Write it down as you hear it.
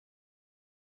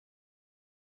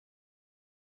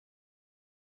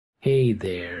Hey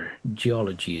there,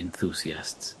 geology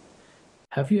enthusiasts.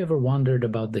 Have you ever wondered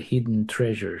about the hidden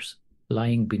treasures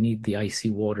lying beneath the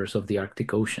icy waters of the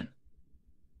Arctic Ocean?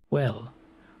 Well,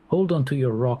 hold on to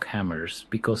your rock hammers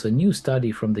because a new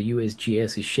study from the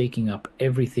USGS is shaking up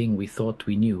everything we thought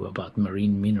we knew about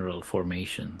marine mineral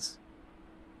formations.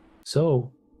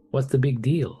 So, what's the big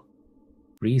deal?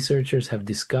 Researchers have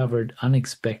discovered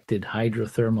unexpected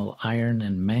hydrothermal iron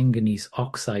and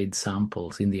manganese-oxide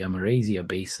samples in the Amerasia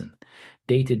Basin,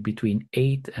 dated between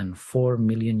 8 and 4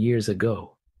 million years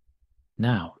ago.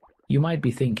 Now, you might be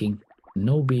thinking,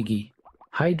 no biggie,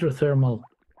 hydrothermal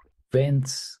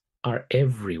vents are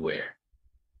everywhere.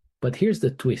 But here's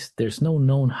the twist, there's no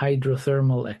known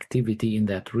hydrothermal activity in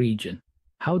that region.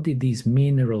 How did these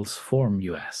minerals form,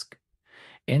 you ask?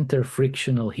 Enter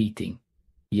frictional heating.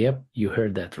 Yep, you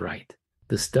heard that right.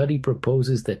 The study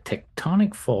proposes that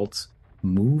tectonic faults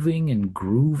moving and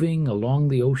grooving along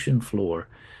the ocean floor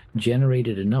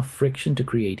generated enough friction to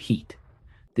create heat.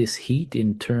 This heat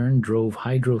in turn drove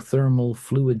hydrothermal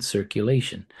fluid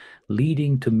circulation,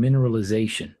 leading to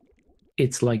mineralization.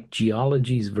 It's like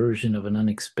geology's version of an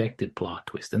unexpected plot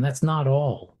twist, and that's not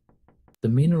all. The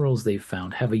minerals they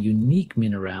found have a unique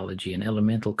mineralogy and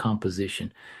elemental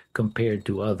composition compared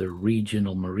to other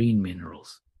regional marine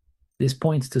minerals. This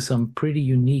points to some pretty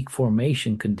unique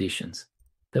formation conditions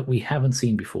that we haven't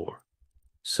seen before.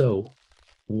 So,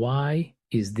 why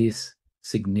is this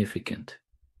significant?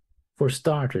 For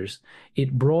starters,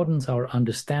 it broadens our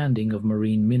understanding of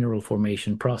marine mineral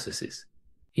formation processes.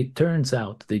 It turns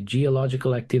out the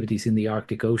geological activities in the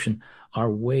Arctic Ocean are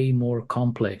way more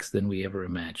complex than we ever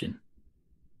imagined.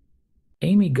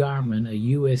 Amy Garman, a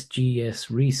USGS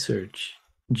research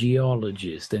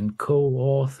geologist and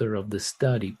co-author of the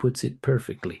study, puts it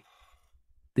perfectly.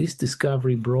 This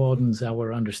discovery broadens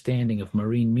our understanding of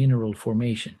marine mineral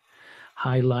formation,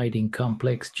 highlighting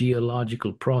complex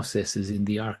geological processes in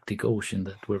the Arctic Ocean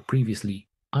that were previously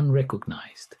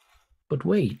unrecognized. But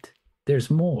wait,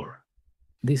 there's more.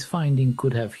 This finding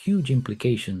could have huge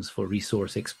implications for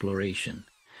resource exploration.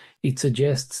 It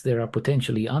suggests there are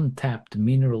potentially untapped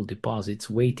mineral deposits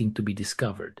waiting to be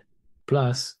discovered.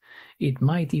 Plus, it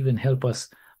might even help us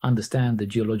understand the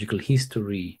geological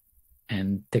history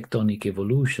and tectonic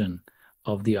evolution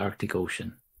of the Arctic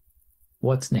Ocean.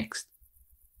 What's next?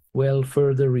 Well,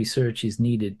 further research is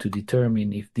needed to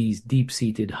determine if these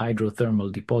deep-seated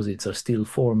hydrothermal deposits are still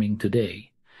forming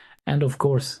today. And of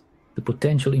course, the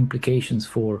potential implications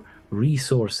for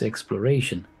resource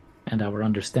exploration and our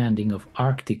understanding of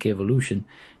Arctic evolution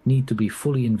need to be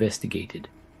fully investigated.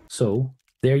 So,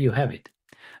 there you have it.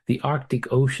 The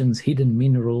Arctic Ocean's hidden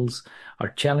minerals are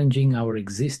challenging our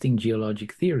existing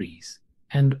geologic theories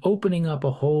and opening up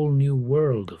a whole new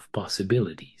world of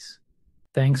possibilities.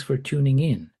 Thanks for tuning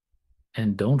in,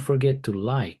 and don't forget to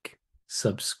like,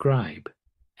 subscribe,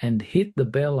 and hit the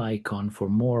bell icon for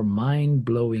more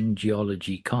mind-blowing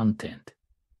geology content.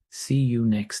 See you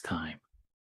next time.